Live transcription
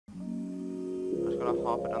gonna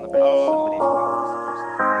hop it on the bench. Somebody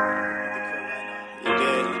You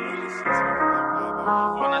did.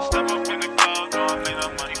 When I step up in the club, do I make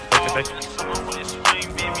that money fall? In the summer when it's rain,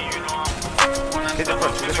 baby, you know I'm hit this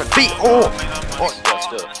one. Beat! Oh! Oh, Let's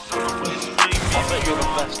do it. I bet you're the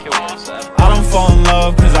best killer set. I don't fall in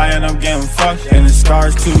love cause I end up getting fucked. And the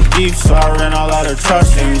scars too deep, so I ran all out of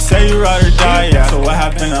trust. And you say you ride or die, yeah. So what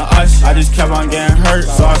happened to us? I just kept on getting hurt,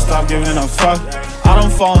 so I stopped giving a fuck. I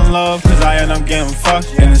don't fall in love cause I end up getting fucked.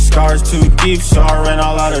 And the scars too deep, so I ran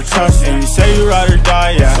all out of trust. And you say you ride or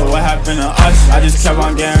die, yeah. So what happened to us? I just kept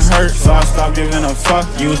on getting hurt, so I stopped giving a fuck.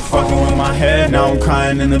 You was fucking with my head, now I'm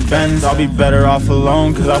crying in the Benz. I'll be better off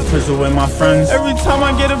alone cause I push away my friends. Every time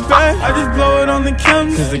I get a bag, I just blow it on the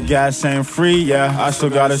chems. Cause the gas ain't free, yeah, I still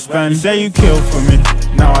gotta spend. You say you killed for me,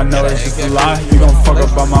 now I know it's just a lie. You gon' fuck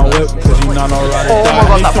up on my whip cause you not no ride or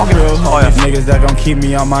die. Need some real homies, niggas that gon' keep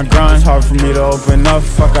me on my grind. It's hard for me to open up,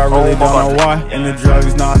 fuck I really don't know why. And the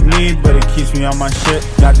drugs not me, but it keeps me on my shit.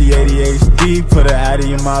 Got the ADHD, put an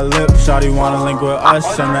Addy in my lip. Shawty wanna link with us,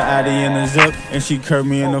 send the Addy in the zip. And she curved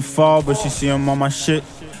me in the fall, but she see him on my shit.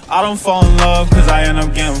 I don't fall in love cause I end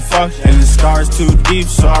up getting fucked. And the scars too deep,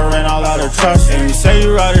 so I ran all out of trust. And you say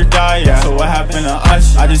you ride or die, yeah. So what happened to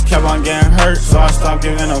us? I just kept on getting hurt, so I stopped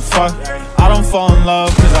giving a fuck. I don't fall in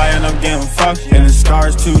love cause I end up getting fucked. And the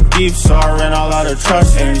scars too deep, so I ran all out of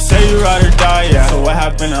trust. And you say you ride or die, yeah. So what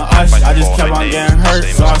happened to us? I just kept on getting hurt,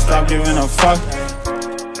 so I stopped giving a fuck.